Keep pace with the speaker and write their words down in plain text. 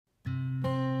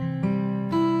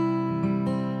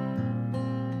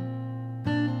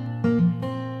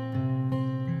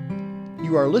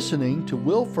You are listening to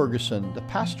Will Ferguson, the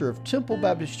pastor of Temple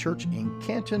Baptist Church in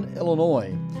Canton,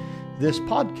 Illinois. This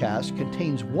podcast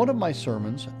contains one of my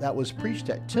sermons that was preached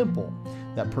at Temple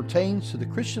that pertains to the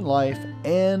Christian life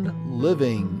and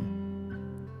living.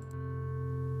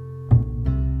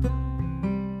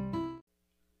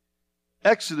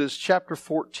 Exodus chapter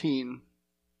 14.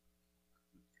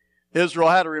 Israel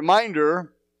had a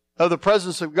reminder of the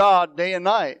presence of God day and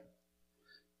night.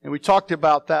 And we talked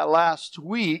about that last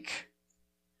week.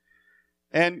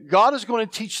 And God is going to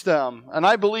teach them. And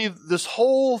I believe this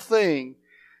whole thing,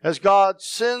 as God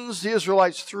sends the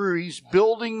Israelites through, He's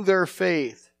building their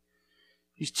faith.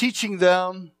 He's teaching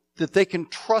them that they can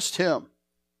trust Him.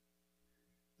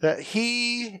 That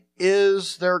He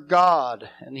is their God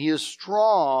and He is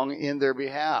strong in their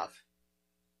behalf.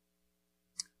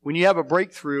 When you have a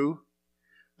breakthrough,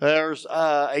 there's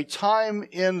a time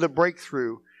in the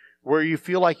breakthrough where you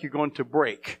feel like you're going to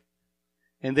break.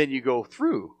 And then you go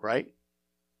through, right?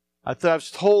 I was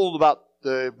told about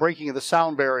the breaking of the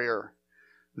sound barrier,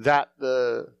 that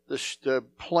the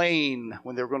plane,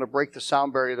 when they were going to break the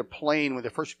sound barrier, the plane, when they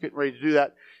first were getting ready to do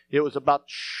that, it was about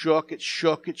shook. It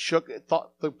shook. It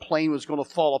thought the plane was going to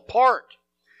fall apart.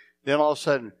 Then all of a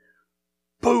sudden,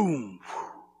 boom!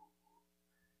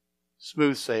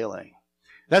 Smooth sailing.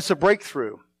 That's a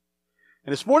breakthrough.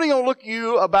 And this morning I'll look at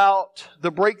you about the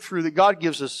breakthrough that God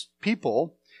gives us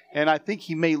people. And I think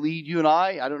He may lead you and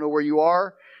I don't know where you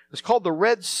are. It's called the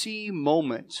Red Sea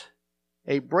moment.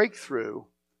 A breakthrough.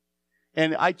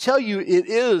 And I tell you, it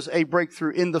is a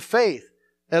breakthrough in the faith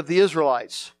of the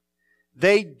Israelites.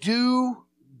 They do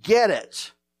get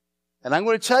it. And I'm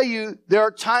going to tell you, there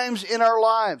are times in our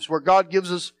lives where God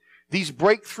gives us these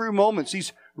breakthrough moments,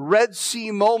 these Red Sea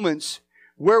moments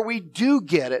where we do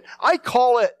get it. I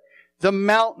call it the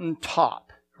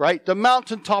mountaintop, right? The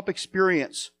mountaintop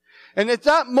experience. And at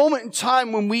that moment in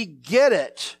time when we get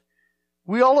it,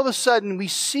 we all of a sudden, we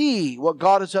see what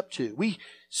God is up to. We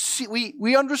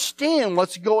understand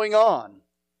what's going on.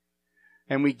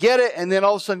 And we get it, and then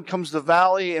all of a sudden comes the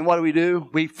valley, and what do?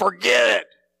 We forget it.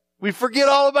 We forget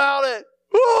all about it.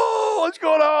 Oh, what's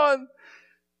going on?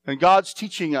 And God's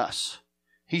teaching us.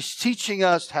 He's teaching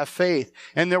us to have faith.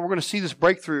 And then we're going to see this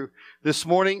breakthrough this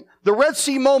morning. The Red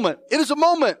Sea moment. It is a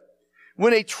moment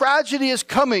when a tragedy is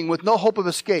coming with no hope of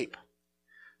escape.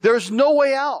 There's no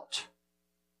way out.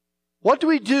 What do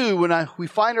we do when we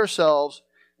find ourselves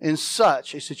in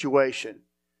such a situation?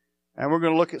 And we're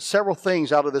going to look at several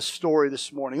things out of this story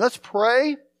this morning. Let's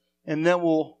pray, and then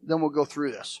we'll go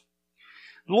through this.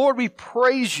 Lord, we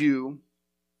praise You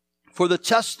for the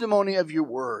testimony of Your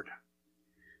word.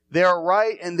 They are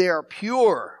right and they are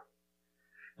pure.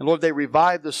 And Lord, they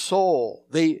revive the soul.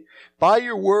 By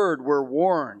Your word, we're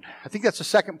warned. I think that's the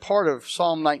second part of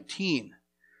Psalm 19.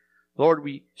 Lord,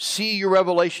 we see Your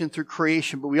revelation through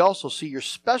creation, but we also see Your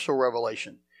special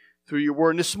revelation through Your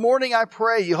word. And this morning I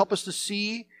pray You help us to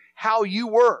see how You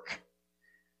work.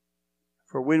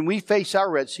 For when we face our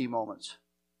Red Sea moments,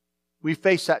 we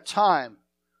face that time,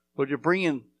 Lord, You're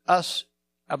bringing us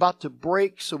about to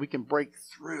break so we can break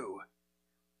through.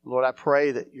 Lord, I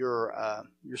pray that Your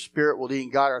Spirit will lead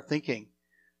and guide our thinking,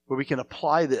 where we can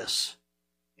apply this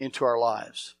into our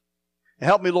lives. And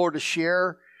help me, Lord, to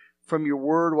share from Your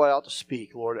word what I ought to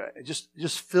speak, Lord.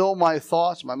 Just fill my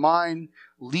thoughts, my mind,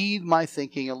 lead my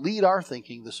thinking, and lead our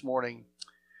thinking this morning.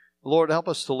 Lord, help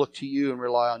us to look to You and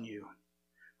rely on You.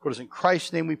 For it is in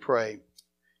Christ's name we pray.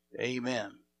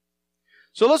 Amen.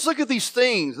 So let's look at these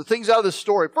things, the things out of this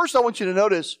story. First, I want you to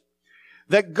notice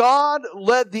that God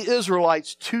led the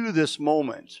Israelites to this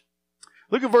moment.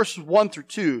 Look at verses 1 through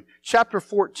 2, chapter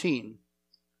 14.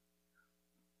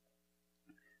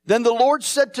 Then the Lord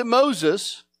said to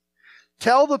Moses,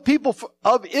 "Tell the people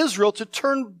of Israel to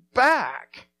turn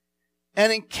back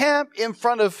and encamp in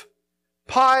front of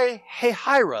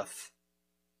Pi-hahiroth."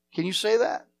 Can you say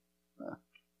that?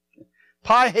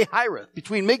 Pi-hahiroth,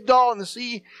 between Migdol and the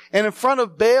sea, and in front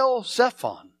of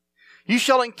Baal-zephon. You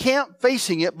shall encamp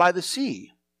facing it by the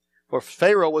sea. For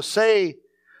Pharaoh will say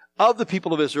of the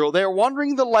people of Israel, "They are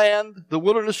wandering the land, the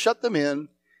wilderness shut them in,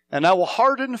 and I will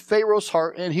harden Pharaoh's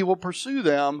heart, and he will pursue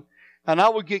them. And I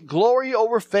will get glory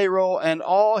over Pharaoh and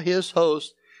all his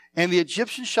host, and the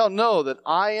Egyptians shall know that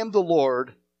I am the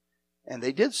Lord." And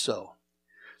they did so.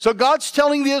 So God's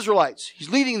telling the Israelites, He's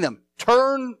leading them,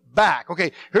 turn back.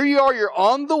 Okay, here you are, you're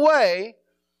on the way,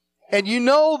 and you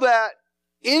know that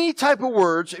any type of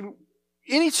words,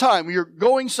 anytime you're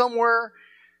going somewhere,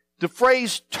 the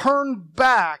phrase turn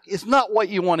back is not what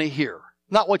you want to hear,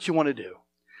 not what you want to do.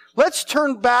 let's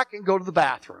turn back and go to the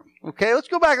bathroom. Okay, let's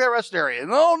go back to that rest area.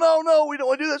 No, we don't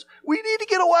want to do this. We need to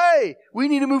get away. We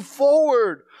need to move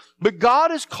forward. But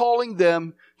God is calling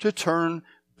them to turn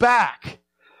back.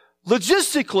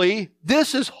 Logistically,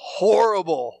 this is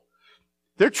horrible.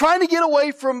 They're trying to get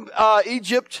away from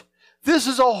Egypt. This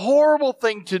is a horrible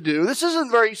thing to do. This isn't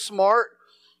very smart.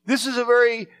 This is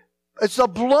it's a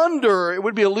blunder. It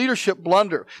would be a leadership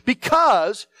blunder.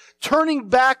 Because turning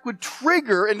back would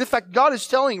trigger, and in fact, God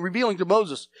is revealing to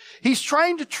Moses, he's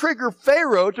trying to trigger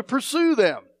Pharaoh to pursue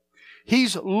them.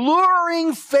 He's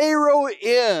luring Pharaoh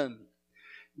in.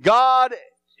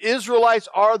 Israelites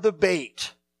are the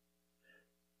bait.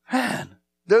 Man,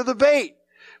 they're the bait.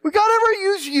 Would God ever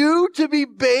use you to be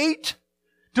bait?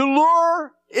 To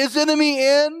lure his enemy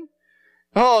in?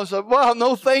 Oh, so, well,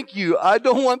 no thank you. I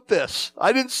don't want this.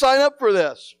 I didn't sign up for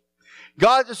this.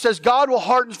 God just says God will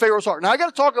harden Pharaoh's heart. Now, I got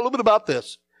to talk a little bit about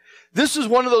this. This is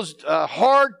one of those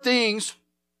hard things.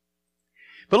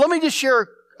 But let me just share,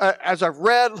 as I've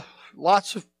read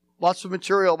lots of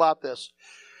material about this.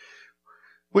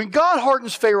 When God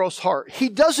hardens Pharaoh's heart, he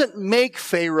doesn't make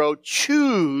Pharaoh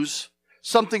choose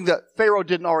something that Pharaoh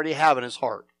didn't already have in his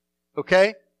heart.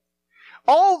 Okay?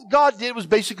 All God did was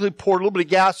basically pour a little bit of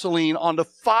gasoline on the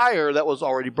fire that was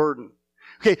already burdened.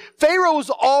 Okay, Pharaoh was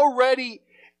already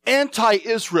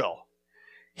anti-Israel.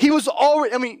 He was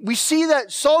already, we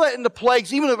saw that in the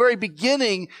plagues, even at the very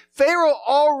beginning. Pharaoh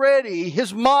already,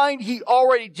 his mind, he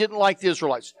already didn't like the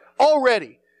Israelites.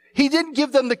 Already. He didn't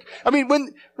give them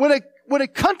when a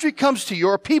country comes to you,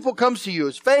 or a people comes to you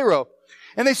as Pharaoh,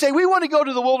 and they say, we want to go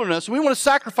to the wilderness, and we want to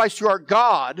sacrifice to our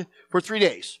God for 3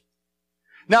 days.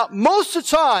 Now, most of the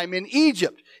time in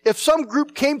Egypt, if some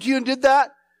group came to you and did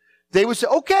that, they would say,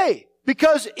 okay,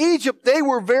 because Egypt, they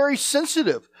were very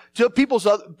sensitive to people's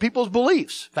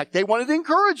beliefs. In fact, they wanted to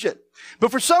encourage it.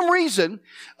 But for some reason,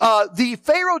 the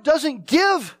Pharaoh doesn't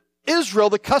give Israel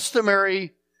the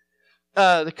customary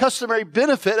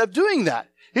benefit of doing that.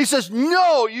 He says,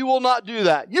 no, you will not do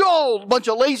that. You all a bunch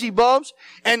of lazy bums.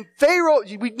 And Pharaoh,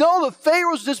 we know that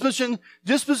Pharaoh's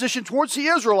disposition towards the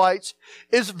Israelites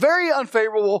is very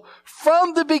unfavorable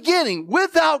from the beginning,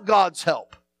 without God's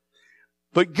help.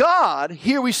 But God,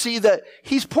 here we see that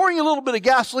he's pouring a little bit of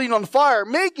gasoline on the fire,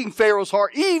 making Pharaoh's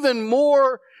heart even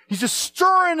more. He's just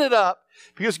stirring it up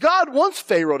because God wants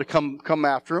Pharaoh to come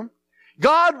after him.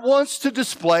 God wants to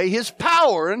display his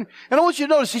power. And I want you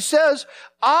to notice, he says,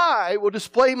 I will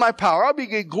display my power. I'll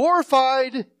be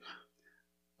glorified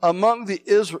among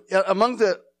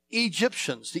the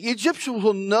Egyptians. The Egyptians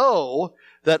will know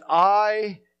that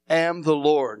I am the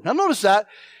Lord. Now notice that.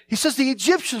 He says the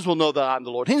Egyptians will know that I'm the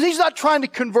Lord. He's not trying to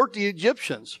convert the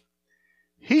Egyptians.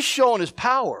 He's showing his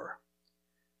power.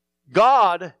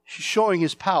 God is showing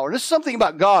his power. This is something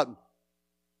about God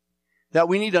that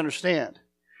we need to understand.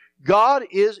 God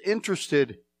is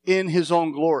interested in his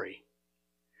own glory.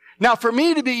 Now, for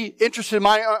me to be interested in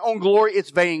my own glory, it's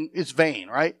vain,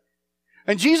 right?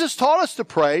 And Jesus taught us to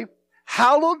pray,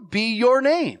 hallowed be your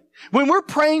name. When we're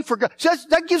praying for God,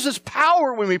 that gives us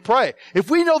power when we pray.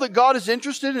 If we know that God is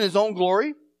interested in his own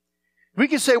glory, we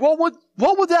can say, well,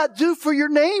 what would that do for your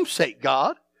name's sake,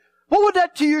 God? What would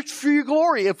that do for your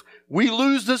glory if we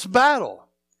lose this battle?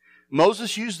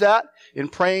 Moses used that in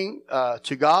praying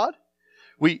to God.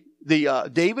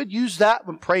 David used that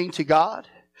when praying to God.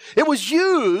 It was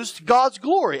used, God's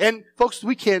glory. And folks,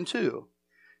 we can too.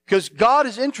 Because God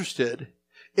is interested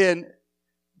in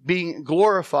being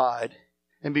glorified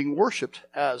and being worshiped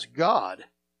as God.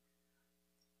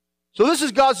 So this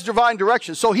is God's divine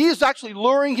direction. So he is actually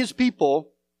luring his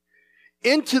people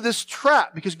into this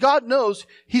trap because God knows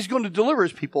he's going to deliver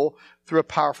his people through a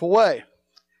powerful way.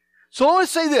 So I want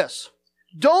to say this.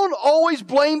 Don't always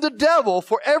blame the devil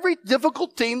for every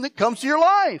difficult thing that comes to your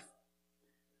life.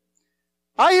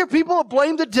 I hear people that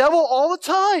blame the devil all the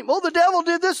time. Oh, the devil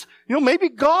did this. Maybe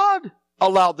God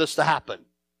allowed this to happen.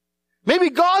 Maybe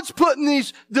God's putting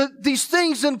these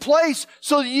things in place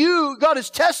so God is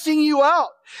testing you out.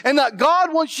 And that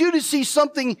God wants you to see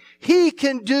something he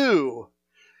can do.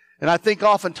 And I think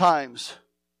oftentimes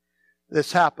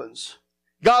this happens.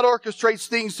 God orchestrates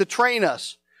things to train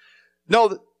us.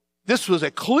 No, this was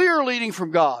a clear leading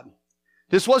from God.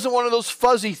 This wasn't one of those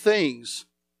fuzzy things.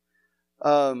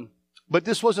 But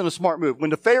this wasn't a smart move. When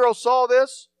the Pharaoh saw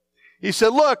this, he said,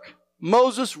 look,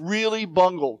 Moses really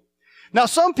bungled. Now,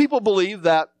 some people believe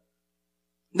that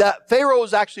Pharaoh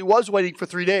actually was waiting for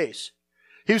 3 days.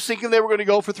 He was thinking they were going to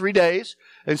go for 3 days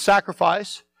and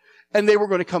sacrifice, and they were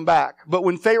going to come back. But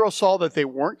when Pharaoh saw that they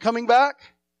weren't coming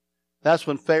back, that's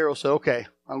when Pharaoh said, okay,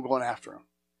 I'm going after them.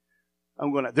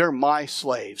 They're my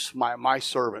slaves, my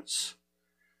servants,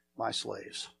 my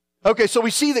slaves. Okay, so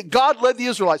we see that God led the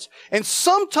Israelites. And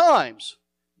sometimes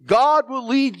God will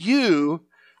lead you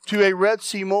to a Red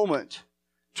Sea moment,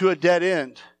 to a dead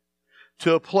end,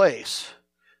 to a place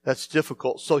that's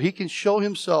difficult, so He can show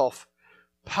Himself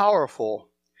powerful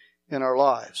in our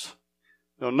lives.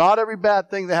 No, not every bad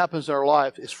thing that happens in our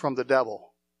life is from the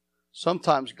devil.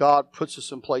 Sometimes God puts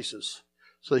us in places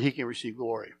so that He can receive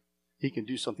glory. He can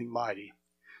do something mighty.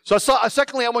 So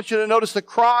secondly, I want you to notice the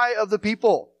cry of the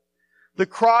people. The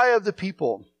cry of the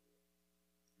people.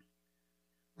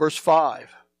 Verse 5.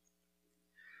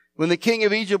 When the king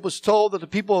of Egypt was told that the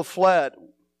people have fled.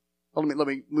 Let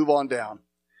me move on down.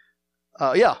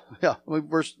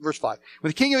 Verse 5. When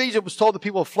the king of Egypt was told the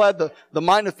people have fled, the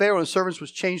mind of Pharaoh and his servants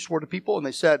was changed toward the people, and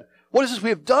they said, "What is this we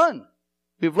have done?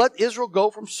 We have let Israel go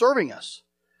from serving us."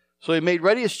 So he made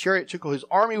ready his chariot, took his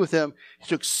army with him. He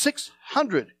took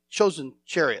 600 chosen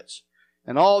chariots,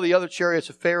 and all the other chariots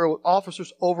of Pharaoh with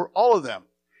officers over all of them.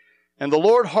 And the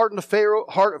Lord hardened the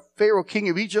heart of Pharaoh, king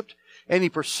of Egypt, and he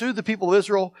pursued the people of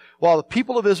Israel, while the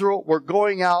people of Israel were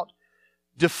going out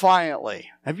defiantly.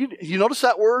 Have you noticed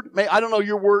that word? I don't know,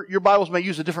 your Bibles may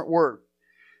use a different word.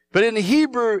 But in the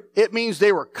Hebrew, it means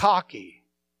they were cocky.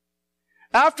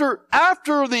 After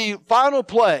the final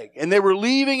plague, and they were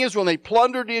leaving Israel, and they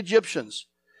plundered the Egyptians,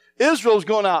 Israel's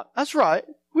going out. That's right.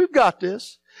 We've got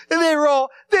this. And they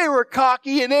were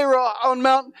cocky, and they were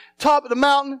on top of the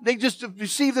mountain. They just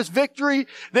received this victory.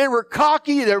 They were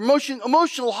cocky. They're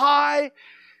emotional high.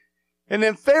 And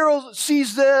then Pharaoh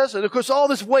sees this, and of course all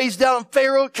this weighs down on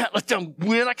Pharaoh. Can't let them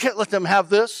win. I can't let them have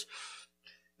this.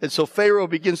 And so Pharaoh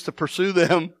begins to pursue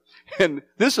them. And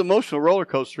this emotional roller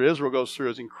coaster Israel goes through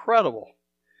is incredible.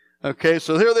 Okay,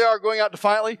 so here they are going out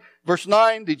defiantly. Verse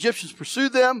 9, the Egyptians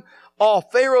pursued them, all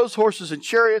Pharaoh's horses and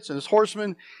chariots and his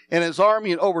horsemen and his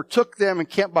army, and overtook them and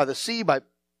camped by the sea by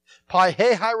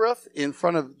Pi-hahiroth in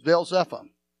front of Baal-zephon.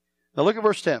 Now look at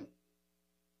verse 10.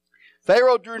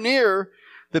 Pharaoh drew near.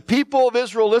 The people of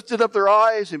Israel lifted up their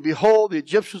eyes, and behold, the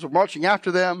Egyptians were marching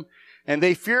after them, and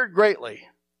they feared greatly.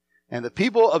 And the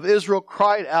people of Israel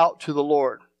cried out to the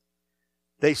Lord.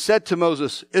 They said to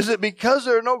Moses, "Is it because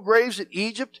there are no graves in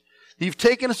Egypt that you've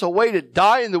taken us away to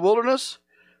die in the wilderness?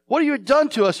 What have you done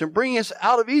to us in bringing us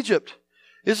out of Egypt?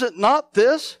 Is it not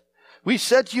this? We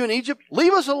said to you in Egypt,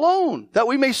 'Leave us alone, that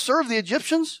we may serve the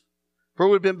Egyptians.' For it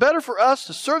would have been better for us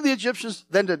to serve the Egyptians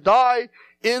than to die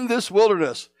in this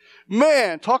wilderness."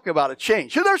 Man, talk about a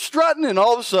change. Here they're strutting, and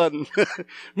all of a sudden,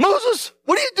 "Moses,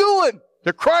 what are you doing?"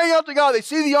 They're crying out to God. They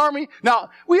see the army. Now,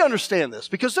 we understand this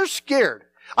because they're scared.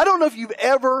 I don't know if you've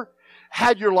ever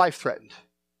had your life threatened.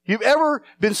 You've ever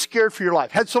been scared for your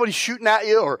life, had somebody shooting at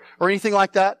you or anything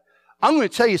like that. I'm going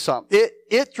to tell you something.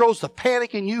 It throws the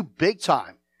panic in you big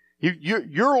time.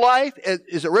 Your life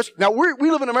is at risk. Now, we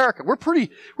live in America. We're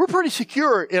pretty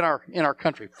secure in our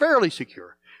country, fairly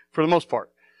secure for the most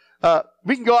part.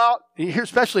 We can go out here,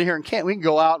 especially here in Kent. We can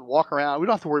go out and walk around. We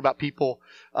don't have to worry about people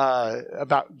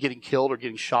about getting killed or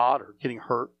getting shot or getting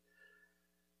hurt.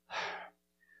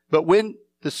 But when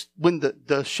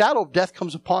the shadow of death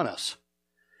comes upon us,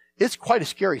 it's quite a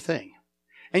scary thing.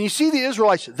 And you see the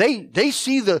Israelites, they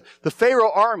see the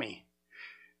Pharaoh army.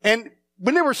 And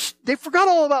when they forgot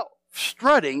all about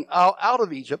strutting out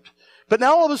of Egypt. But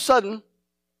now all of a sudden,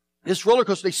 this roller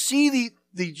coaster, they see the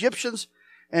Egyptians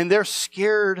and they're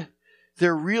scared.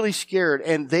 They're really scared.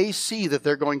 And they see that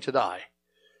they're going to die.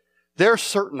 They're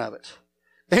certain of it.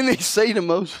 And they say to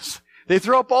Moses, they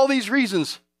throw up all these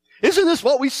reasons. "Isn't this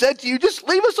what we said to you? Just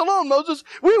leave us alone, Moses.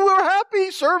 We were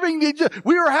happy serving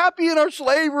we were happy in our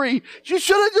slavery. You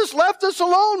should have just left us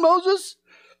alone, Moses."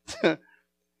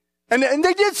 and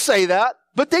they did say that,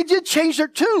 but they did change their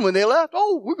tune when they left.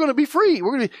 "Oh, we're going to be free.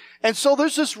 And so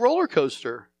there's this roller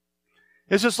coaster.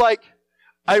 It's just like,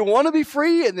 I want to be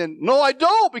free, and then, no, I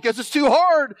don't because it's too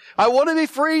hard. I want to be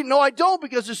free. No, I don't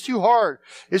because it's too hard.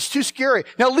 It's too scary.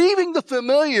 Now, leaving the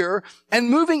familiar and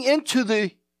moving into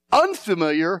the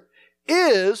unfamiliar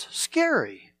is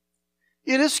scary.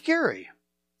 It is scary.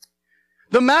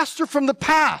 The master from the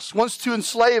past wants to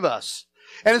enslave us.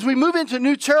 And as we move into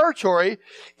new territory,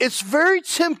 it's very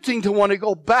tempting to want to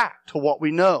go back to what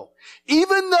we know,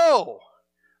 even though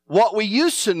what we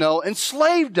used to know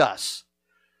enslaved us.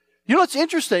 You know, it's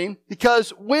interesting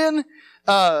because when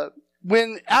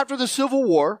after the Civil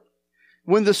War,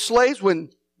 when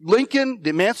Lincoln, the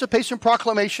Emancipation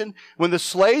Proclamation, when the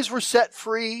slaves were set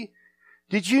free,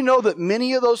 did you know that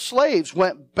many of those slaves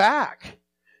went back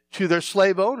to their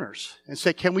slave owners and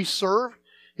said, "Can we serve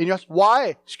in your house?"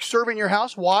 Why? Serve in your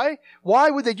house? Why? Why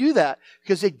would they do that?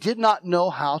 Because they did not know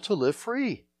how to live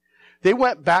free. They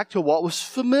went back to what was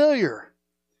familiar.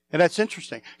 And that's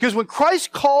interesting. Because when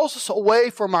Christ calls us away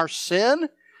from our sin,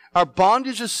 our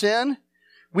bondage of sin,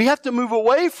 we have to move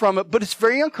away from it, but it's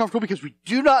very uncomfortable because we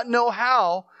do not know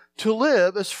how to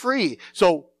live as free.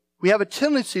 So we have a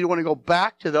tendency to want to go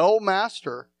back to the old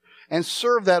master and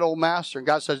serve that old master. And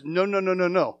God says, no, no, no, no,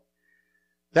 no.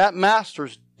 That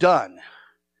master's done.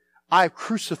 I've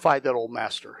crucified that old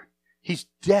master. He's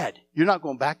dead. You're not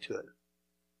going back to it.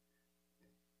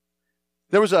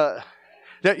 There's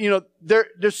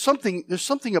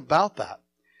something about that.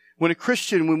 When a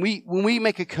Christian, when we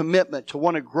make a commitment to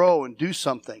want to grow and do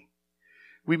something,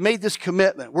 we've made this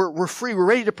commitment. We're free. We're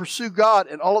ready to pursue God.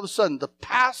 And all of a sudden, the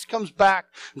past comes back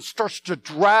and starts to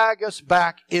drag us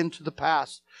back into the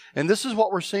past. And this is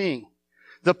what we're seeing.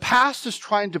 The past is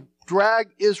trying to drag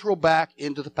Israel back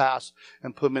into the past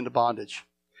and put them into bondage.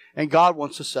 And God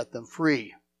wants to set them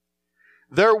free.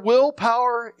 Their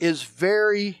willpower is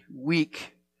very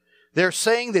weak. They're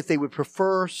saying that they would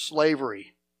prefer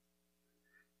slavery.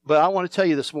 But I want to tell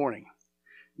you this morning,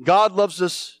 God loves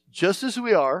us just as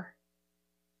we are,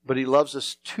 but He loves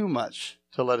us too much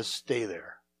to let us stay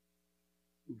there.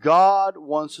 God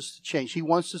wants us to change. He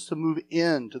wants us to move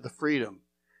into the freedom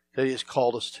that He has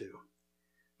called us to.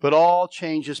 But all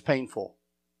change is painful.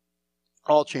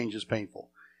 All change is painful.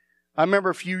 I remember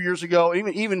a few years ago,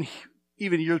 even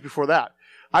years before that,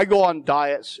 I go on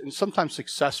diets, and sometimes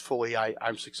successfully,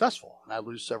 I'm successful. And I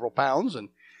lose several pounds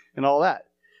and all that.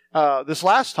 This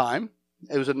last time,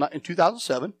 it was in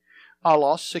 2007, I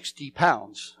lost 60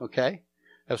 pounds, okay?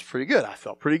 That was pretty good. I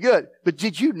felt pretty good. But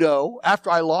did you know,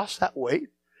 after I lost that weight,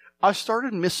 I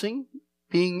started missing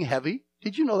being heavy?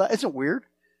 Did you know that? Isn't it weird?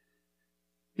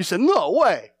 You said, no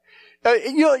way.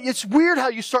 It's weird how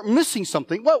you start missing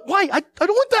something. Well, why? I don't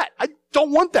want that. I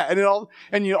don't want that. And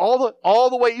all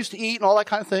the way you used to eat and all that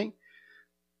kind of thing.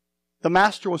 The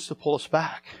Master wants to pull us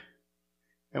back.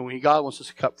 And God wants us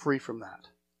to cut free from that.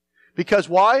 Because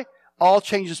why? All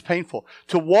change is painful.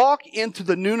 To walk into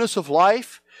the newness of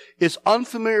life is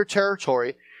unfamiliar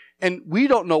territory. And we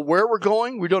don't know where we're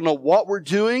going. We don't know what we're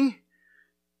doing.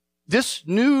 This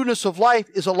newness of life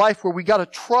is a life where we got to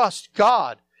trust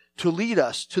God to lead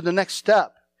us to the next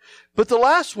step. But the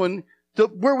last one,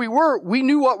 where we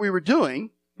knew what we were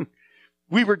doing.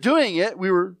 We were doing it.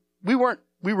 We were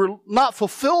not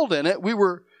fulfilled in it. We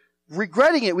were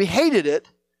regretting it. We hated it.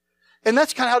 And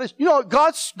that's kind of how it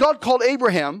is. God called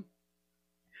Abraham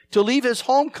to leave his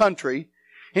home country.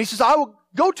 And He says, I will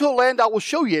go to a land I will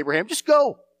show you, Abraham. Just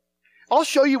go. I'll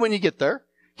show you when you get there.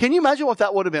 Can you imagine what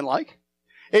that would have been like?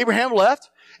 Abraham left,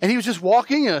 and he was just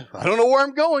walking, and I don't know where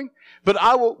I'm going, but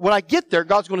when I get there,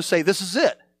 God's going to say, this is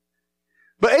it.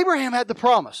 But Abraham had the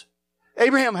promise.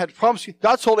 Abraham had the promise.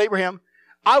 God told Abraham,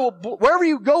 wherever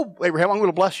you go, Abraham, I'm going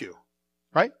to bless you.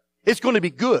 Right? It's going to be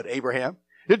good, Abraham.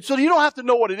 So you don't have to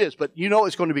know what it is, but you know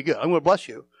it's going to be good. I'm going to bless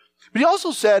you. But He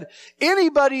also said,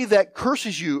 anybody that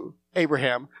curses you,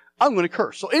 Abraham, I'm going to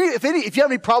curse. So if you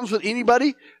have any problems with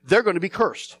anybody, they're going to be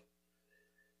cursed.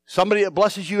 Somebody that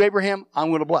blesses you, Abraham, I'm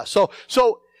going to bless. So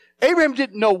Abraham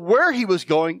didn't know where he was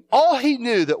going. All he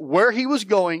knew that where he was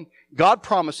going, God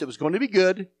promised it was going to be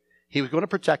good. He was going to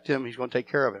protect him. He's going to take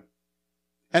care of him.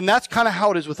 And that's kind of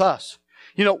how it is with us.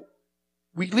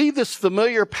 We leave this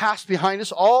familiar past behind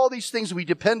us, all these things we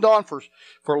depend on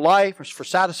for life, for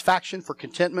satisfaction, for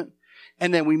contentment.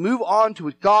 And then we move on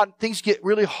to God. Things get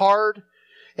really hard.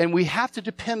 And we have to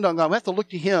depend on God. We have to look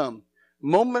to Him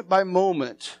moment by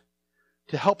moment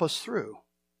to help us through.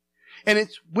 And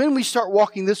it's when we start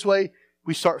walking this way,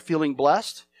 we start feeling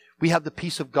blessed. We have the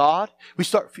peace of God.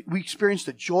 We experience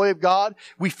the joy of God.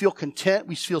 We feel content.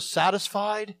 We feel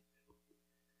satisfied.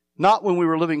 Not when we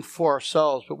were living for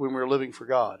ourselves, but when we were living for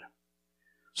God.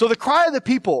 So the cry of the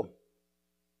people,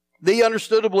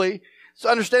 understandably,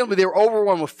 they were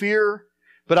overwhelmed with fear.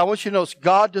 But I want you to notice,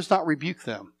 God does not rebuke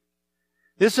them.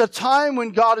 This is a time when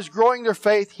God is growing their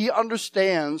faith. He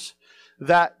understands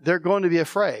that they're going to be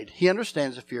afraid. He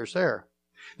understands the fear is there.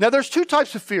 Now, there's two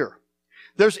types of fear.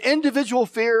 There's individual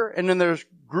fear, and then there's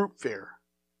group fear.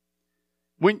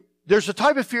 There's a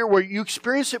type of fear where you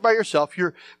experience it by yourself.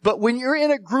 But when you're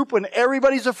in a group when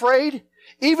everybody's afraid,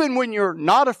 even when you're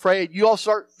not afraid, you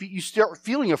start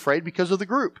feeling afraid because of the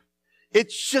group.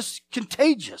 It's just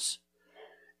contagious.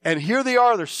 And here they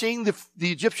are. They're seeing the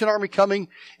Egyptian army coming,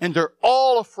 and they're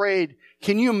all afraid.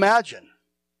 Can you imagine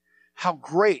how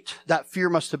great that fear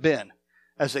must have been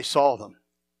as they saw them?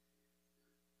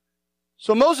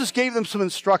 So Moses gave them some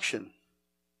instruction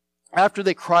after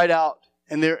they cried out,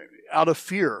 and they're out of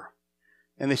fear.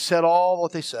 And they said all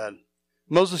what they said.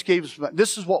 Moses gave us,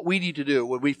 this is what we need to do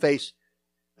when we face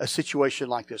a situation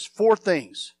like this. 4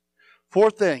 things. 4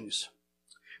 things.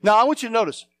 Now, I want you to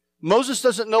notice, Moses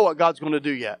doesn't know what God's going to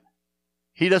do yet.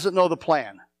 He doesn't know the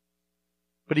plan.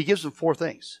 But he gives them 4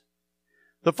 things.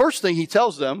 The first thing he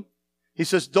tells them, he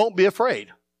says, don't be afraid.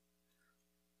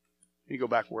 You go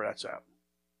back where that's at.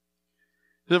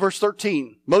 Verse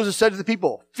 13, Moses said to the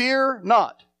people, fear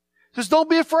not. He says, don't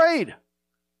be afraid.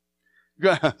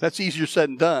 That's easier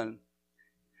said than done.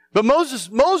 But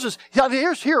Moses,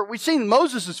 here, we've seen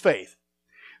Moses' faith.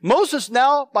 Moses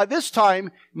now, by this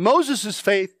time, Moses'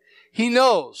 faith, he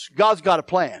knows God's got a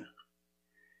plan.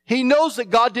 He knows that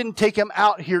God didn't take him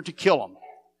out here to kill him.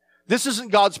 This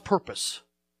isn't God's purpose.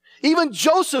 Even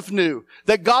Joseph knew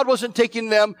that God wasn't taking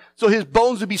them so his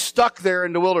bones would be stuck there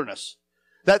in the wilderness.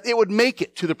 That it would make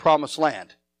it to the promised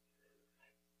land.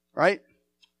 Right?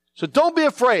 So don't be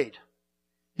afraid.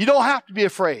 You don't have to be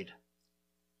afraid.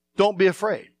 Don't be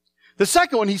afraid. The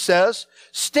second one, he says,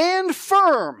 stand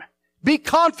firm. Be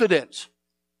confident.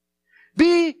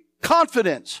 Be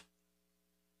confident.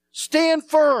 Stand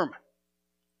firm.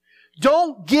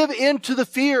 Don't give in to the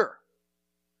fear.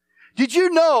 Did you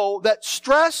know that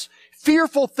stress,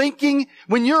 fearful thinking,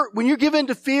 when you give in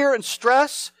to fear and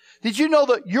stress, did you know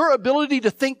that your ability to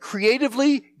think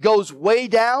creatively goes way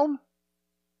down?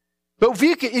 But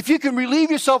if you can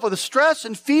relieve yourself of the stress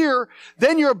and fear,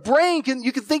 then your brain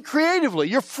you can think creatively.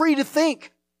 You're free to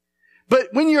think. But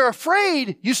when you're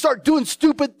afraid, you start doing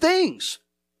stupid things.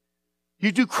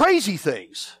 You do crazy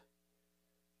things.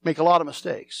 Make a lot of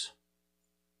mistakes.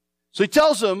 So he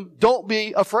tells them, don't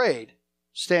be afraid.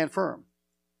 Stand firm.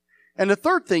 And the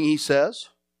third thing he says,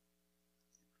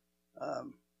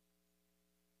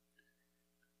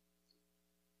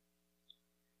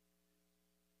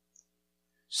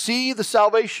 see the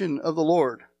salvation of the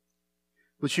Lord,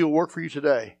 which he will work for you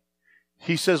today.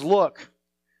 He says, look,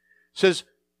 says,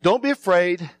 don't be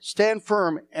afraid, stand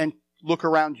firm, and look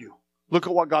around you. Look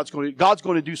at what God's going to do. God's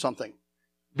going to do something.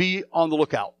 Be on the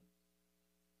lookout.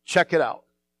 Check it out.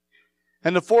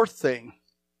 And the fourth thing,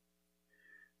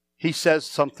 he says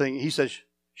something, he says,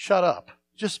 shut up.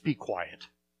 Just be quiet.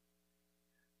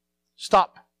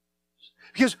 Stop.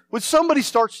 Because when somebody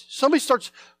starts,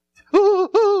 ooh,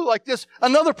 ooh, like this,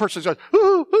 another person starts,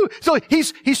 ooh, ooh. So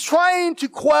he's trying to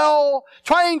quell,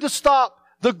 trying to stop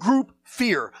the group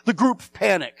fear, the group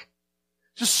panic.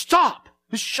 Just stop.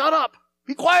 Just shut up.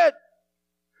 Be quiet.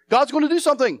 God's going to do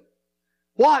something.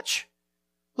 Watch.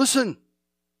 Listen.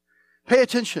 Pay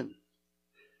attention.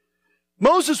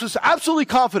 Moses was absolutely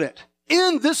confident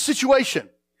in this situation.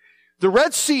 The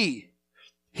Red Sea.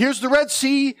 Here's the Red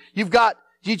Sea. You've got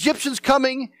the Egyptians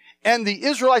coming and the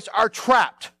Israelites are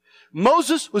trapped.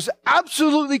 Moses was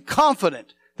absolutely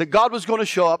confident that God was going to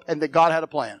show up and that God had a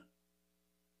plan.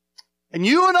 And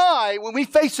you and I, when we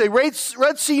face a Red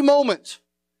Sea moment,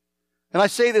 and I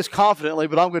say this confidently,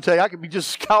 but I'm going to tell you, I could be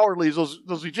just as cowardly as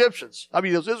those Egyptians.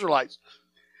 Those Israelites.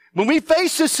 When we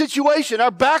face this situation, our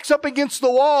back's up against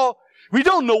the wall, we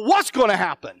don't know what's going to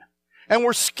happen. And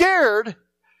we're scared.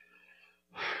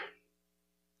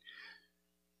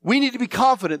 We need to be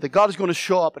confident that God is going to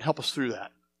show up and help us through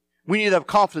that. We need to have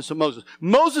confidence in Moses.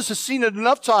 Moses has seen it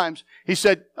enough times. He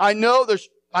said, I know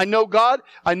God.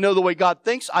 I know the way God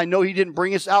thinks. I know He didn't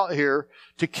bring us out here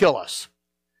to kill us.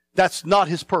 That's not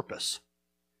His purpose.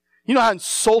 You know how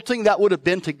insulting that would have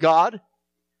been to God?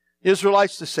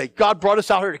 Israelites to say, God brought us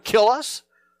out here to kill us?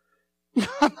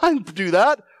 I didn't do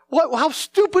that. How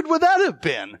stupid would that have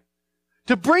been?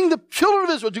 To bring the children of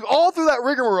Israel to all through that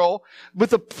rigmarole with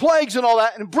the plagues and all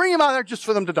that and bring them out there just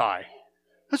for them to die.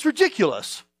 That's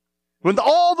ridiculous. When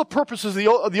all the purposes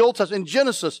of the Old Testament in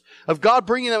Genesis of God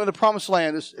bringing them into the promised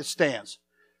land, it stands.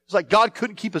 It's like God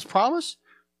couldn't keep His promise?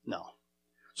 No.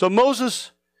 So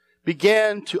Moses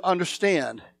began to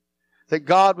understand that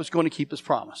God was going to keep His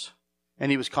promise.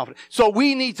 And he was confident. So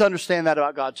we need to understand that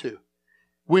about God too.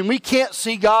 When we can't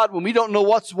see God, when we don't know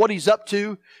what He's up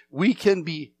to, we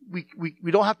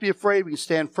don't have to be afraid. We can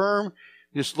stand firm.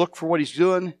 We just look for what He's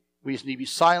doing. We just need to be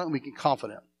silent. We can be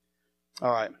confident.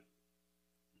 All right.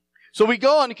 So we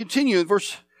go on and continue in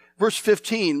verse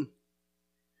 15.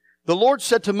 The Lord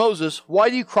said to Moses, why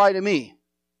do you cry to me?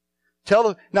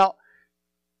 Now,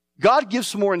 God gives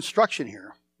some more instruction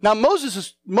here. Now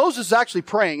Moses is actually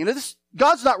praying, and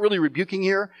God's not really rebuking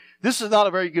here. This is not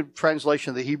a very good translation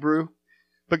of the Hebrew.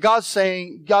 But God's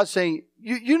saying,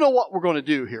 you know what we're going to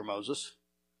do here, Moses.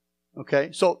 Okay?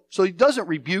 So He doesn't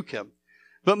rebuke him.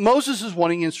 But Moses is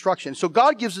wanting instruction. So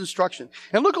God gives instruction.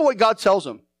 And look at what God tells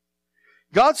him.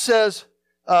 God says,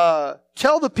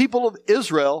 tell the people of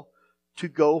Israel to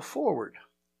go forward.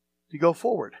 To go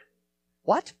forward.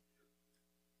 What?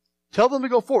 Tell them to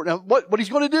go forward. Now, what He's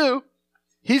going to do,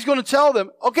 He's going to tell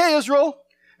them, okay, Israel.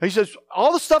 And He says,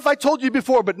 all the stuff I told you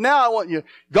before, but now I want you.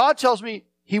 God tells me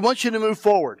He wants you to move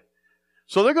forward.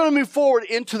 So they're going to move forward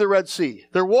into the Red Sea.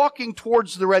 They're walking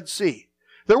towards the Red Sea.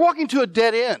 They're walking to a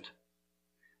dead end.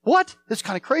 What? That's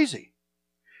kind of crazy.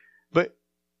 But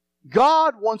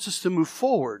God wants us to move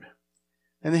forward,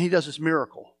 and then He does this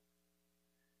miracle.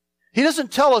 He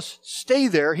doesn't tell us stay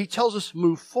there. He tells us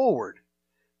move forward.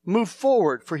 Move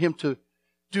forward for Him to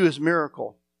do His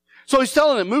miracle. So He's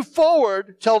telling them, move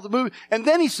forward, tell them to move. And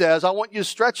then He says, I want you to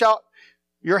stretch out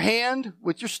your hand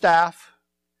with your staff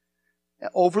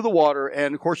over the water.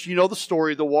 And of course, you know the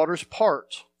story. The waters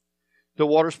part. The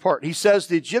waters part. He says,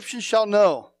 the Egyptians shall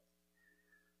know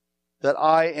that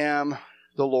I am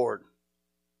the Lord.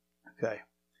 Okay.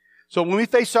 So when we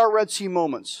face our Red Sea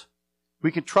moments,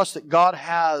 we can trust that God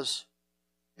has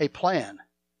a plan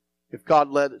if God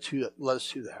led us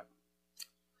to that.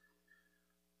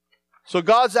 So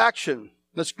God's action.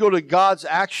 Let's go to God's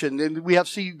action. And we have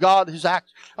to see God, His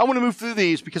act. I want to move through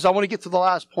these because I want to get to the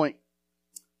last point.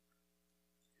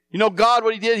 You know, God,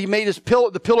 what He did, He made His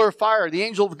the pillar of fire, the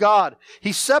angel of God.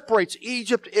 He separates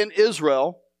Egypt and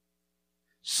Israel,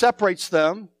 separates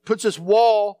them, puts this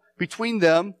wall between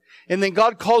them, and then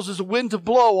God causes the wind to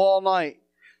blow all night.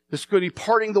 It's going to be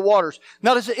parting the waters.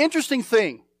 Now, there's an interesting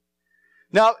thing.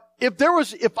 Now, if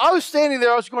I was standing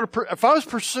there, if I was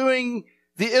pursuing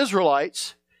the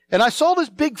Israelites, and I saw this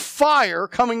big fire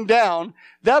coming down,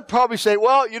 that'd probably say,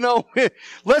 well, you know,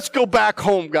 let's go back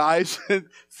home, guys.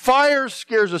 Fire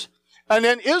scares us. And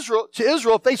then Israel,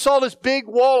 if they saw this big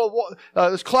wall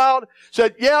of this cloud,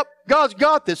 said, yep, God's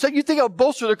got this. So you think it would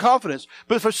bolster their confidence.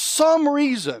 But for some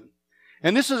reason,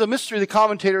 and this is a mystery the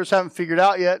commentators haven't figured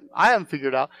out yet, I haven't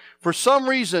figured out, for some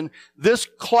reason, this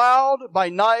cloud by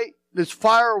night, this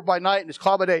fire by night and this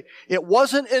cloud by day, it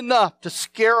wasn't enough to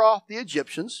scare off the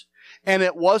Egyptians, and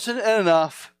it wasn't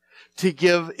enough to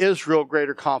give Israel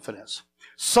greater confidence.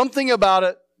 Something about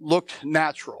it looked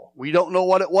natural. We don't know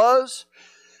what it was,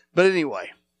 but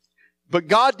anyway. But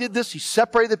God did this. He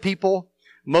separated the people.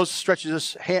 Moses stretches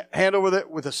his hand over it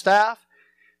with a staff.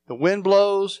 The wind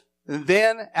blows. And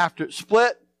then, after it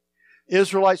split,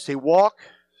 Israelites, they walk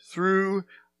through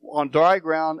on dry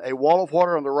ground, a wall of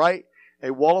water on the right,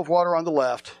 a wall of water on the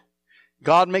left.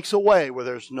 God makes a way where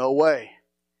there's no way.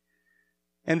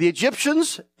 And the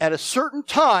Egyptians, at a certain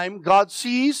time, God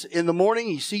sees in the morning,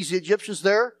 He sees the Egyptians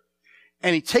there,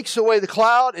 and He takes away the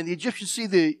cloud, and the Egyptians see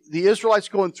the Israelites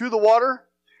going through the water,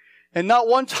 and not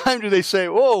one time do they say,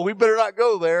 oh, we better not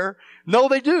go there. No,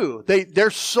 they do. They're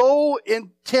so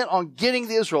intent on getting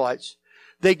the Israelites,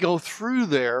 they go through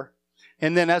there,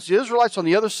 and then as the Israelites on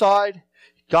the other side,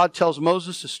 God tells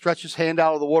Moses to stretch his hand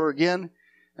out of the water again,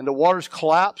 and the waters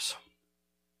collapse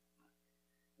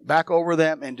back over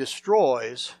them and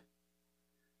destroys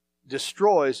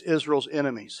Israel's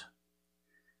enemies.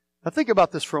 Now think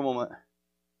about this for a moment.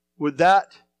 Would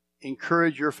that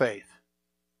encourage your faith?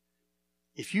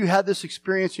 If you had this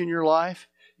experience in your life,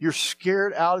 you're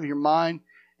scared out of your mind,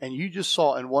 and you just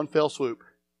saw in one fell swoop,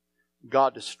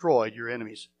 God destroyed your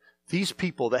enemies. These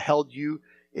people that held you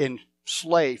in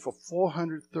slave for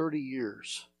 430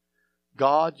 years,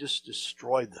 God just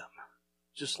destroyed them.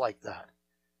 Just like that.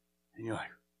 And you're like,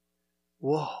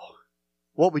 whoa,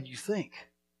 what would you think?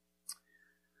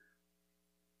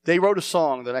 They wrote a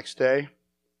song the next day.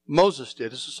 Moses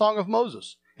did. It's a song of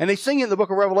Moses. And they sing it in the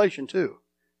book of Revelation too,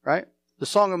 right? The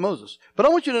song of Moses. But I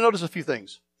want you to notice a few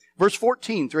things. Verse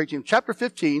 14 through 18. Chapter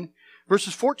 15,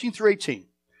 verses 14 through 18.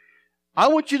 I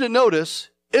want you to notice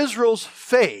Israel's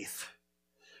faith.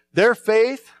 Their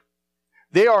faith,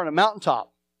 they are on a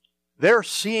mountaintop. They're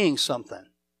seeing something.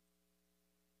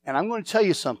 And I'm going to tell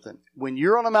you something. When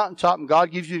you're on a mountaintop and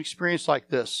God gives you an experience like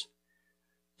this,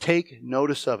 take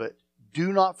notice of it.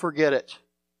 Do not forget it.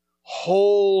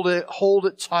 Hold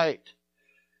it tight.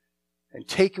 And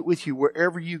take it with you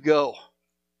wherever you go.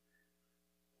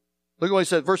 Look at what he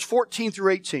said, verse 14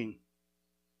 through 18.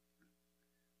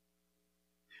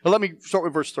 Well, let me start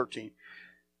with verse 13.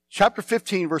 Chapter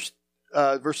 15, verse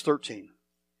 13. It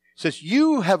says,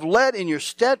 you have led in your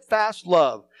steadfast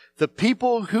love the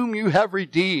people whom you have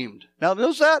redeemed. Now,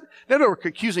 notice that? They were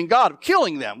accusing God of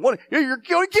killing them. What, you're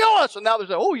going to kill us. And now they're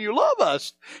saying, oh, you love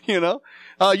us. You know,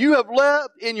 you have led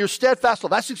in your steadfast love.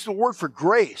 That's just the word for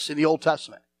grace in the Old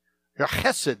Testament. Your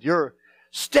chesed, your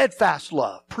steadfast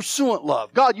love, pursuant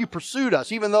love. God, you pursued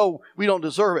us, even though we don't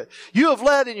deserve it. You have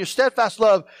led in your steadfast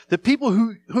love the people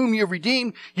whom you have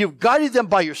redeemed. You've guided them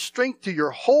by your strength to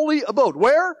your holy abode.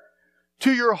 Where?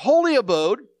 To your holy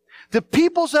abode. The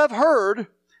peoples have heard,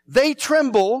 they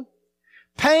tremble.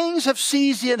 Pangs have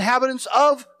seized the inhabitants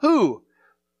of who?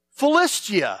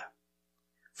 Philistia.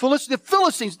 The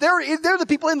Philistines, they're the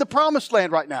people in the promised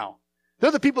land right now.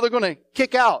 They're the people they're going to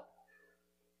kick out.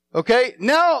 Okay,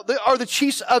 now are the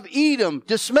chiefs of Edom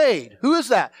dismayed? Who is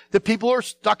that? The people who are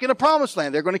stuck in a promised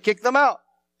land. They're going to kick them out.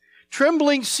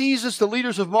 Trembling seizes the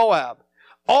leaders of Moab.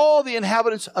 All the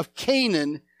inhabitants of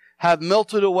Canaan have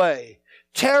melted away.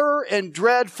 Terror and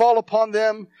dread fall upon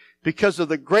them because of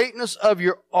the greatness of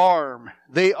your arm.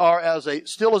 They are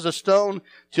still as a stone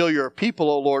till your people,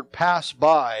 O Lord, pass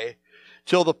by.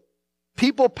 Till the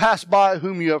people pass by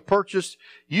whom you have purchased,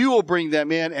 you will bring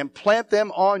them in and plant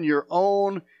them on your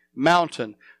own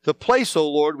mountain. The place, O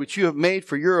Lord, which you have made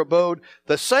for your abode,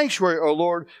 the sanctuary, O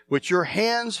Lord, which your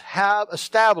hands have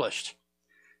established.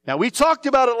 Now, we talked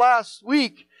about it last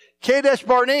week, Kadesh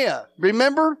Barnea.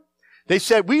 Remember? They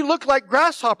said, we look like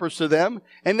grasshoppers to them,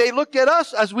 and they looked at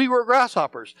us as we were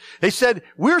grasshoppers. They said,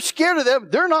 we're scared of them.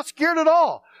 They're not scared at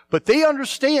all. But they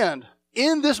understand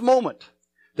in this moment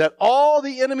that all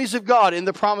the enemies of God in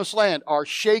the promised land are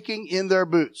shaking in their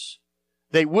boots.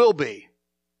 They will be.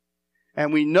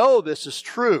 And we know this is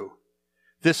true.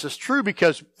 This is true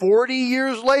because 40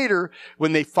 years later,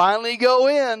 when they finally go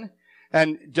in,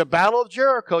 and the Battle of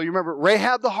Jericho, you remember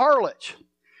Rahab the harlot,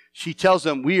 she tells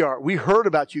them, we heard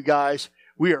about you guys.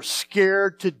 We are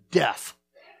scared to death.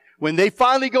 When they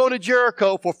finally go into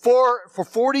Jericho for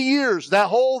 40 years, that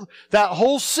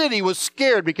whole city was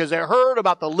scared because they heard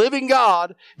about the living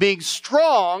God being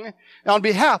strong on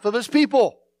behalf of His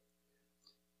people.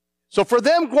 So for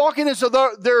them walking into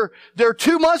they're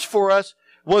too much for us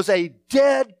was a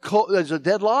dead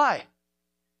lie.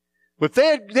 But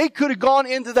they could have gone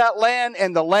into that land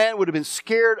and the land would have been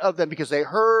scared of them because they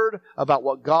heard about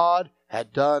what God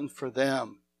had done for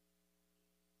them.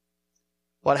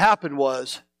 What happened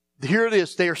was, here it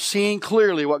is, they are seeing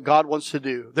clearly what God wants to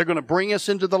do. They're going to bring us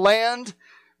into the land.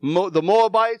 The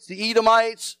Moabites, the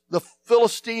Edomites, the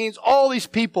Philistines, all these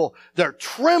people, they're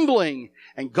trembling.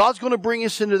 And God's going to bring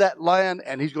us into that land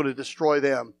and He's going to destroy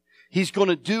them. He's going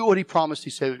to do what He promised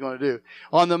He said He was going to do.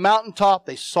 On the mountaintop,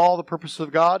 they saw the purpose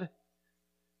of God.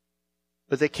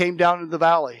 But they came down into the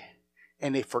valley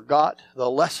and they forgot the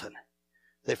lesson.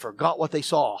 They forgot what they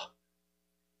saw.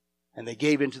 And they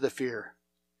gave into the fear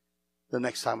the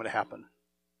next time it happened.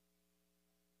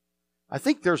 I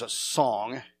think there's a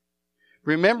song.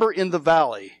 Remember in the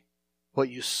valley what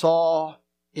you saw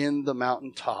in the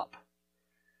mountaintop.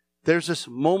 There's this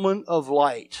moment of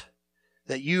light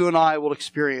that you and I will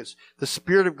experience. The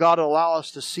Spirit of God will allow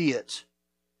us to see it.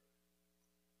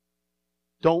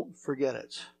 Don't forget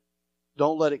it.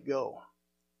 Don't let it go.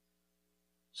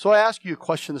 So I ask you a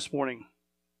question this morning.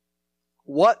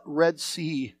 What Red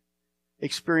Sea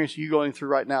experience are you going through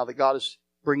right now that God is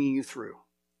bringing you through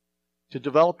to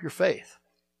develop your faith?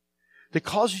 That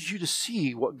causes you to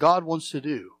see what God wants to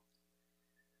do.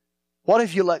 What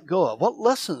have you let go of? What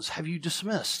lessons have you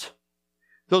dismissed?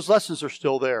 Those lessons are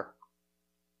still there.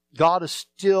 God is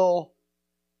still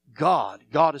God.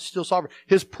 God is still sovereign.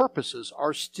 His purposes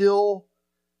are still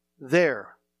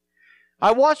there.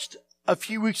 I watched a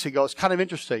few weeks ago, it's kind of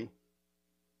interesting.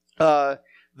 I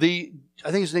think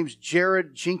his name's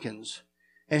Jared Jenkins,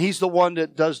 and he's the one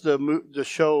that does the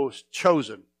show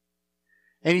Chosen.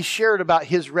 And he shared about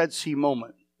his Red Sea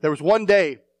moment. There was one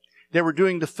day they were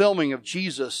doing the filming of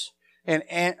Jesus and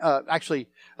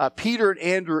Peter and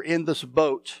Andrew were in this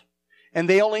boat, and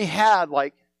they only had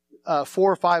 4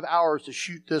 or 5 hours to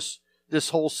shoot this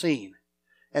whole scene,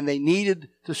 and they needed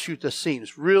to shoot this scene.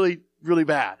 It's really, really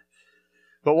bad.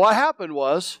 But what happened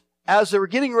was, as they were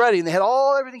getting ready and they had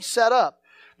everything set up,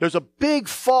 there's a big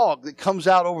fog that comes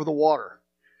out over the water,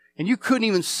 and you couldn't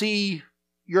even see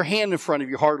your hand in front of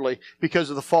you hardly because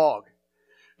of the fog.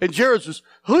 And Jared says,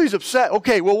 he's upset.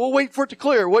 Okay, well, we'll wait for it to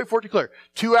clear.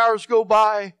 2 hours go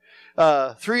by,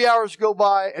 3 hours go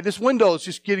by, and this window is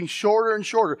just getting shorter and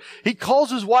shorter. He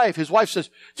calls his wife. His wife says,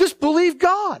 just believe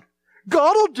God.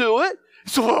 God will do it.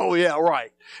 So, oh yeah,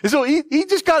 right. And so he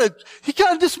kind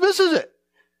of dismisses it.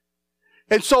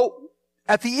 And so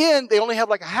at the end, they only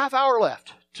have a half hour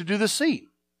left to do this scene.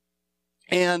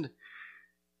 And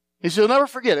he said, "You'll never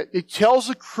forget it." He tells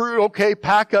the crew, "Okay,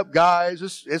 pack up, guys.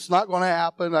 It's not going to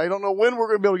happen. I don't know when we're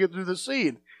going to be able to get through this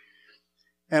scene."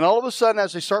 And all of a sudden,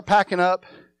 as they start packing up,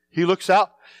 he looks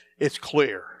out. It's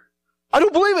clear. I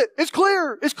don't believe it. It's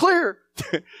clear. It's clear.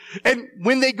 And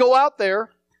when they go out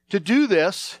there to do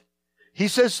this, he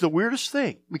says the weirdest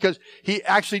thing, because he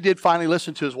actually did finally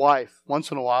listen to his wife once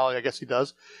in a while. I guess he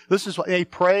does. He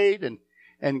prayed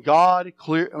and God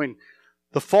cleared.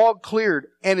 The fog cleared,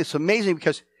 and it's amazing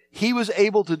because he was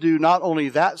able to do not only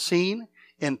that scene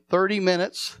in 30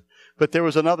 minutes, but there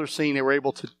was another scene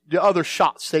the other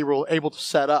shots they were able to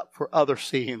set up for other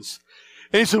scenes.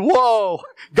 And he said, whoa,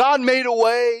 God made a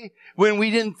way when we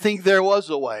didn't think there was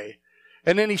a way.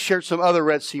 And then he shared some other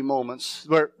Red Sea moments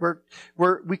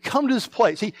where we come to this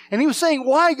place. He was saying,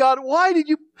 why, God? Why did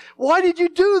you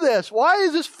do this? Why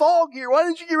is this fog here? Why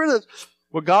didn't you get rid of this?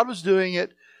 Well, God was doing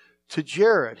it to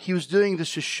Jared. He was doing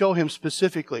this to show him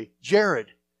specifically,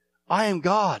 Jared, I am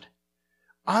God.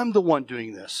 I'm the one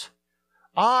doing this.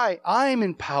 I'm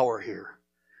in power here.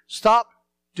 Stop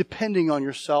depending on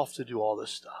yourself to do all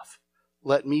this stuff.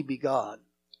 Let me be God.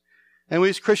 And we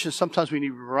as Christians, sometimes we need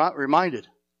to be reminded.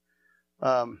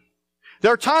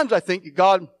 There are times I think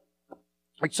God,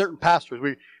 like certain pastors,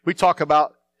 we talk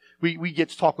about, we get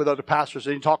to talk with other pastors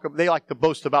and they like to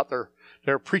boast about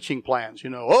their preaching plans.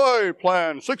 I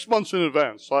plan 6 months in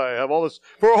advance. I have all this,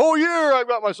 for a whole year I've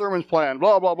got my sermons planned,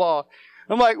 blah, blah, blah.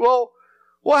 I'm like, well,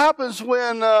 what happens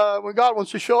when God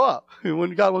wants to show up?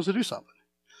 When God wants to do something?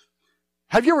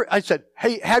 Have you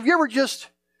ever just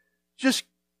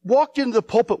walked into the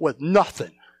pulpit with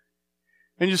nothing?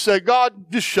 And you say,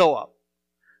 God, just show up.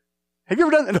 Have you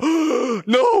ever done that?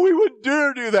 No, we wouldn't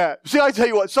dare do that. See, I tell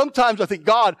you what, sometimes I think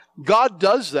God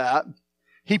does that.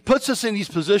 He puts us in these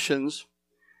positions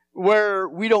where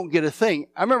we don't get a thing.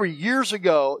 I remember years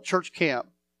ago at church camp,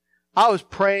 I was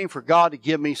praying for God to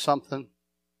give me something.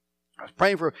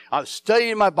 I was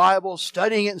studying my Bible,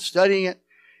 studying it.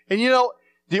 And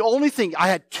the only thing, I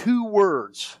had 2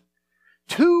 words.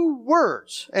 2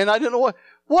 words. And I didn't know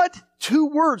what 2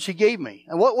 words he gave me.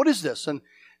 And what is this? And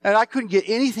I couldn't get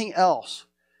anything else.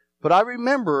 But I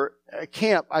remember at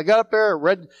camp, I got up there,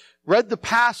 read the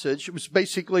passage. It was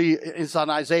basically, it's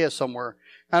on Isaiah somewhere.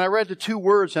 And I read the 2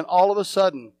 words, and all of a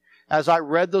sudden, as I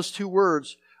read those 2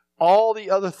 words, all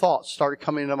the other thoughts started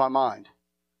coming into my mind.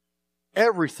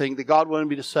 Everything that God wanted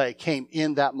me to say came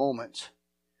in that moment.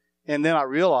 And then I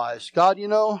realized, God,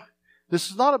 this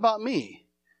is not about me.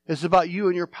 It's about you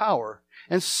and your power.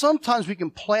 And sometimes we can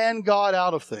plan God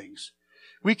out of things.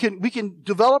 We can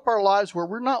develop our lives where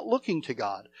we're not looking to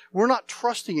God. We're not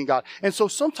trusting in God. And so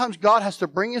sometimes God has to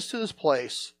bring us to this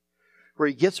place where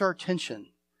He gets our attention.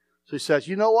 So He says,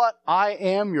 you know what? I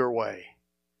am your way.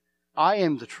 I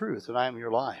am the truth, and I am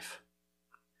your life.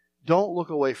 Don't look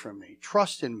away from me.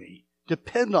 Trust in me.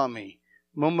 Depend on me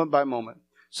moment by moment.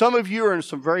 Some of you are in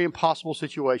some very impossible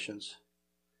situations.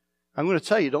 I'm going to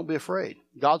tell you, don't be afraid.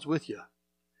 God's with you.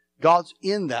 God's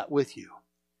in that with you.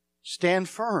 Stand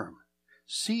firm.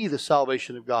 See the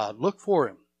salvation of God. Look for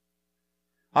Him.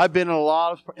 I've been in a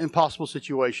lot of impossible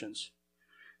situations.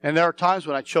 And there are times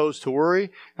when I chose to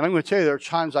worry. And I'm going to tell you, there are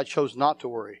times I chose not to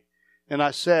worry. And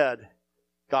I said,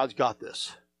 God's got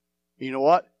this. You know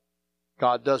what?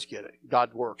 God does get it.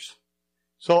 God works.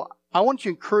 So I want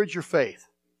you to encourage your faith.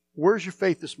 Where's your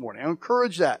faith this morning? I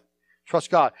encourage that. Trust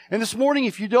God. And this morning,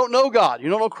 if you don't know God, you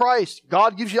don't know Christ,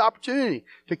 God gives you the opportunity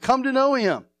to come to know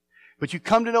Him. But you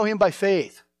come to know Him by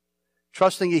faith,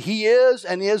 trusting that He is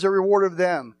and is a rewarder of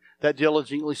them that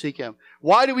diligently seek Him.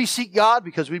 Why do we seek God?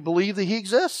 Because we believe that He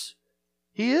exists.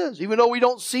 He is, even though we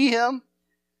don't see Him.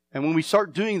 And when we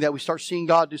start doing that, we start seeing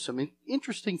God do some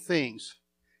interesting things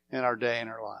in our day and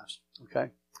our lives. Okay?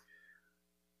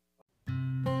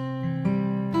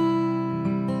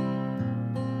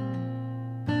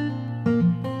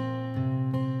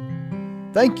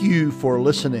 Thank you for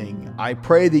listening. I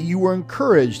pray that you were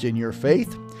encouraged in your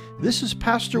faith. This is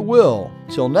Pastor Will.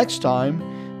 Till next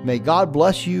time, may God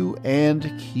bless you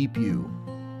and keep you.